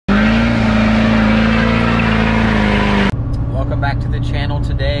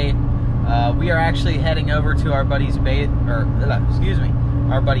are actually heading over to our buddy Bailey's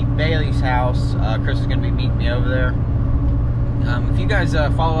house. Chris is going to be meeting me over there. If you guys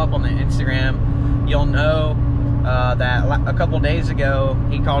follow up on the Instagram, you'll know that a couple days ago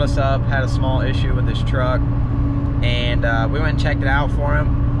he called us up, had a small issue with his truck, and we went and checked it out for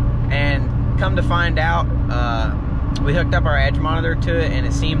him. And come to find out, we hooked up our edge monitor to it, and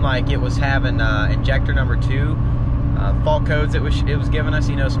it seemed like it was having injector number 2 fault codes. It was giving us,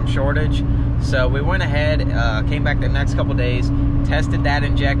 you know, some shortage. So we went ahead, came back the next couple days, tested that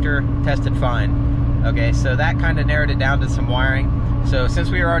injector, tested fine. Okay, so that kind of narrowed it down to some wiring. So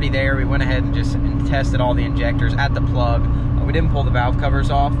since we were already there, we went ahead and just tested all the injectors at the plug. We didn't pull the valve covers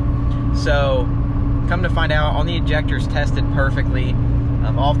off. So come to find out, all the injectors tested perfectly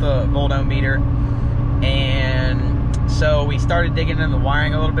off the voltometer. And so we started digging into the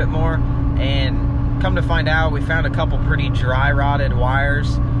wiring a little bit more, and come to find out, we found a couple pretty dry rotted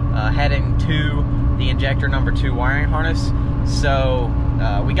wires heading to the injector number 2 wiring harness. So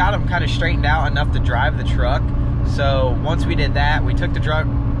we got them kind of straightened out enough to drive the truck. So once we did that, we took the truck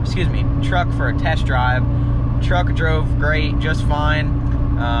for a test drive. Truck drove great, just fine.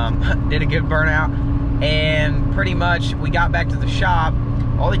 Did a good burnout, and pretty much we got back to the shop.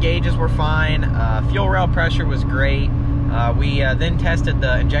 All the gauges were fine. Fuel rail pressure was great. We then tested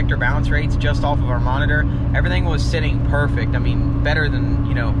the injector balance rates just off of our monitor. Everything was sitting perfect. I mean, better than,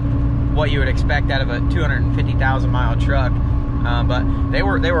 you know, what you would expect out of a 250,000 mile truck. But they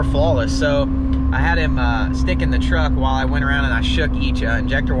were flawless. So I had him stick in the truck while I went around and I shook each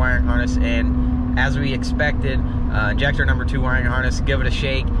injector wiring harness, and as we expected, injector number 2 wiring harness, give it a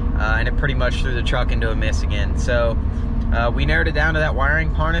shake, and it pretty much threw the truck into a miss again. So we narrowed it down to that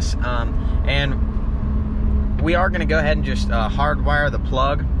wiring harness, and we are going to go ahead and just hardwire the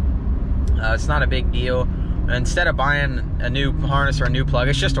plug. It's not a big deal. Instead of buying a new harness or a new plug,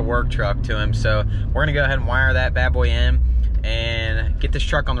 it's just a work truck to him. So we're going to go ahead and wire that bad boy in and get this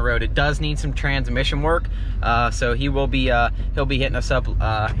truck on the road. It does need some transmission work, so he'll be hitting us up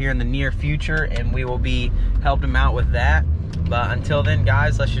here in the near future, and we will be helping him out with that. But until then,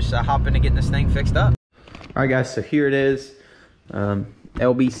 guys, let's just hop into getting this thing fixed up. All right, guys, so here it is.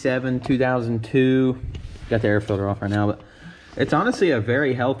 Lb7 2002. Got the air filter off right now, but it's honestly a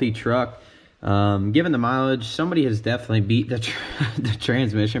very healthy truck. Given the mileage, somebody has definitely beat the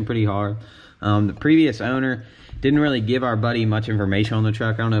transmission pretty hard. The previous owner didn't really give our buddy much information on the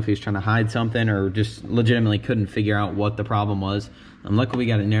truck. I don't know if he was trying to hide something or just legitimately couldn't figure out what the problem was. Luckily we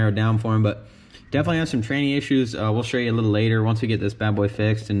got it narrowed down for him, but definitely has some training issues. We'll show you a little later once we get this bad boy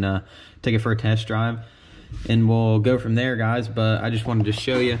fixed and take it for a test drive, and we'll go from there, guys. But I just wanted to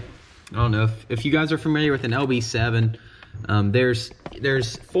show you, I don't know if you guys are familiar with an Lb7.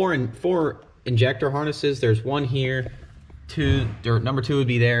 There's four injector harnesses. There's one here, number 2 would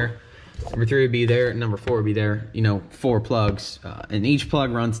be there, number 3 would be there, and number 4 would be there. You know, 4 plugs, and each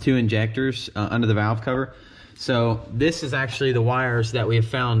plug runs 2 injectors under the valve cover. So this is actually the wires that we have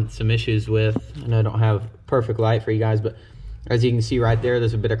found some issues with. I know I don't have perfect light for you guys, but as you can see right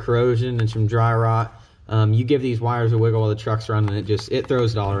there's a bit of corrosion and some dry rot. You give these wires a wiggle while the truck's running, it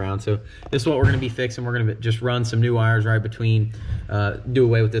throws it all around. So this is what we're going to be fixing. We're going to just run some new wires right between, do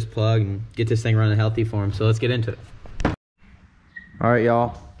away with this plug and get this thing running healthy for him. So let's get into it. All right,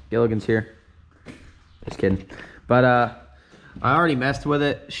 y'all, Gilligan's here. Just kidding. But I already messed with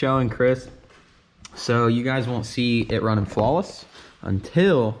it, showing Chris. So you guys won't see it running flawless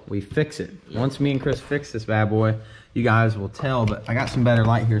until we fix it. Once me and Chris fix this bad boy, you guys will tell. But I got some better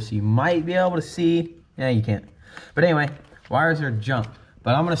light here, so you might be able to see. Yeah, you can't. But anyway, wires are junk.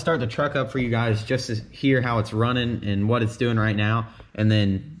 But I'm going to start the truck up for you guys just to hear how it's running and what it's doing right now. And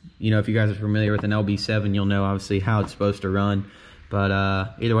then, you know, if you guys are familiar with an Lb7, you'll know obviously how it's supposed to run. But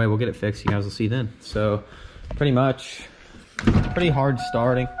either way, we'll get it fixed. You guys will see then. So pretty much, pretty hard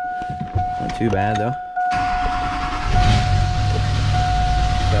starting. Not too bad though.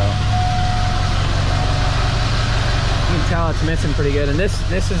 So you can tell it's missing pretty good. And this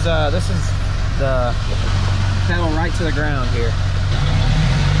is the pedal right to the ground here.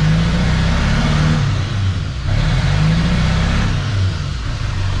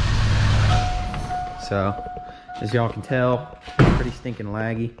 So as y'all can tell, pretty stinking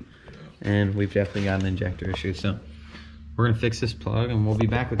laggy, and we've definitely got an injector issue. So we're gonna fix this plug and we'll be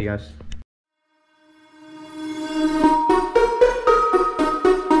back with you guys.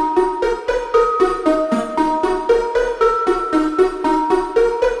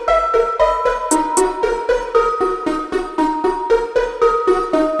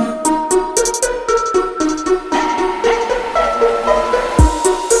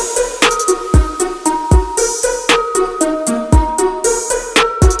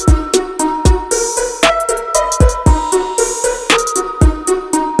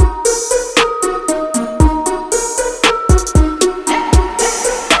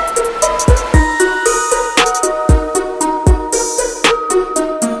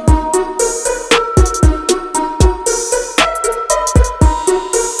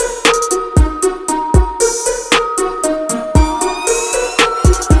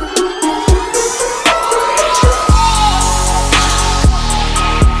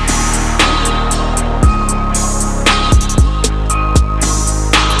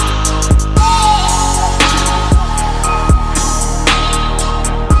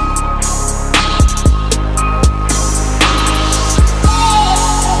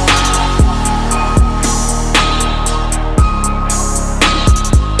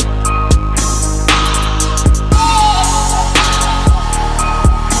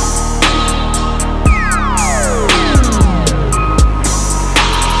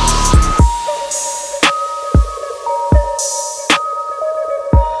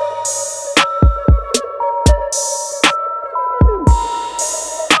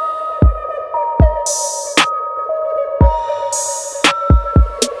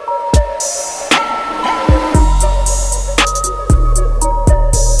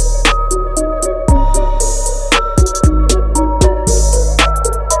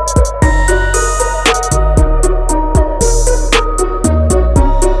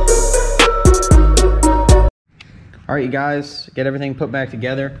 right, you guys, get everything put back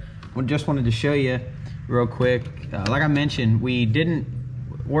together. We just wanted to show you real quick. Like I mentioned, we didn't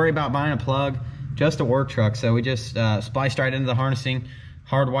worry about buying a plug, just a work truck. So we just spliced right into the harnessing,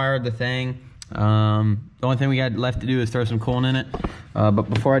 hardwired the thing. The only thing we got left to do is throw some coolant in it. But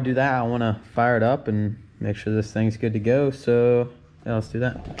before I do that, I want to fire it up and make sure this thing's good to go. So yeah, let's do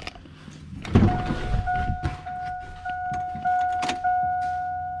that.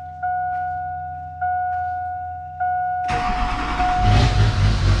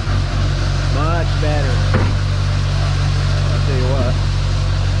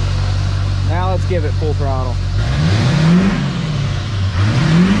 Now let's give it full throttle.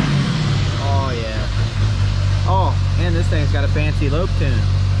 Oh yeah. Oh, and this thing's got a fancy lope tune.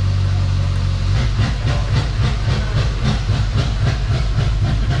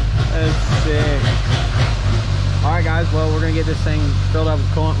 That's sick. Alright guys, well we're gonna get this thing filled up with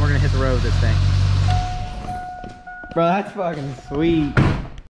coolant and we're gonna hit the road with this thing. Bro, that's fucking sweet.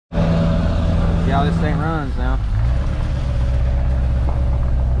 See how this thing runs now.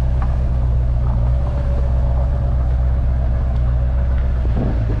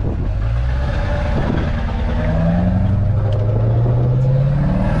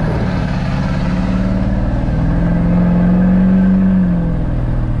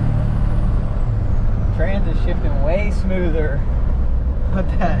 Shifting way smoother. What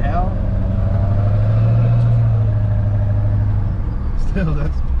the hell? Still,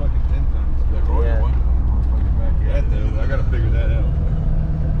 that's fucking 10 times. Yeah. Back though. I gotta figure that out.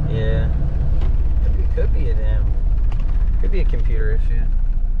 Yeah. Could be could be a computer issue.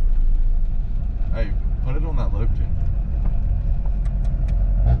 Hey, put it on that loop tune.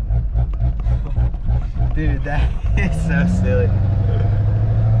 Dude, that is so silly.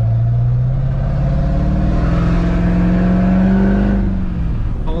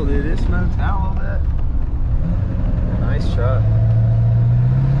 Oh, dude, it smokes out a little bit. Nice truck.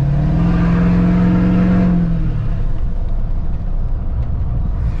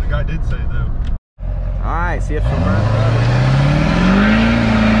 The guy did say though. Alright, see if we'll burn.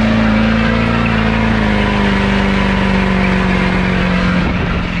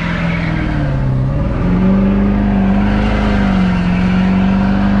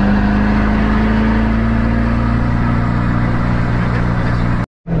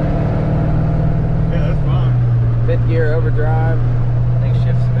 Fifth gear overdrive, things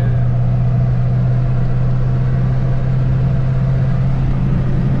shift smooth.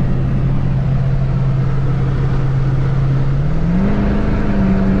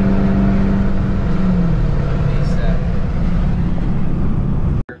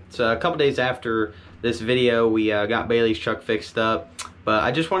 So a couple days after this video, we got Bailey's truck fixed up, but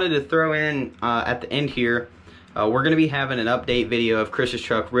I just wanted to throw in at the end here, we're going to be having an update video of Chris's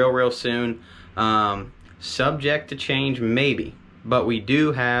truck real soon. Subject to change maybe, but we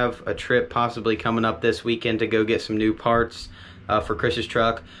do have a trip possibly coming up this weekend to go get some new parts for Chris's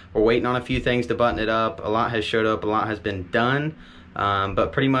truck. We're waiting on a few things to button it up. A lot has showed up, a lot has been done,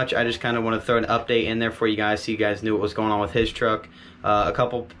 but pretty much I just kind of want to throw an update in there for you guys so you guys knew what was going on with his truck. A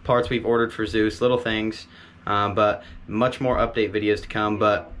couple parts we've ordered for Zeus, little things, but much more update videos to come.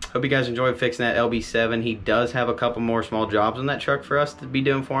 But hope you guys enjoyed fixing that Lb7. He does have a couple more small jobs on that truck for us to be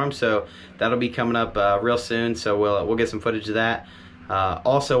doing for him, so that'll be coming up real soon. So we'll get some footage of that.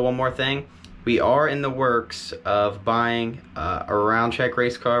 Also, one more thing, we are in the works of buying a round check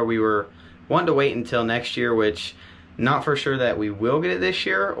race car. We were wanting to wait until next year, which not for sure that we will get it this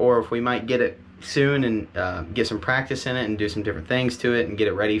year, or if we might get it soon and get some practice in it and do some different things to it and get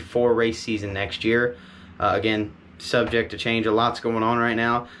it ready for race season next year. Again, subject to change. A lot's going on right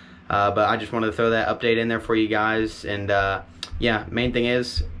now, but I just wanted to throw that update in there for you guys. And yeah, main thing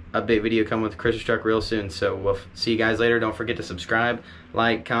is update video coming with Chris's truck real soon. So we'll see you guys later. Don't forget to subscribe,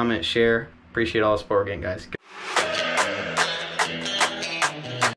 like, comment, share. Appreciate all the support again, guys.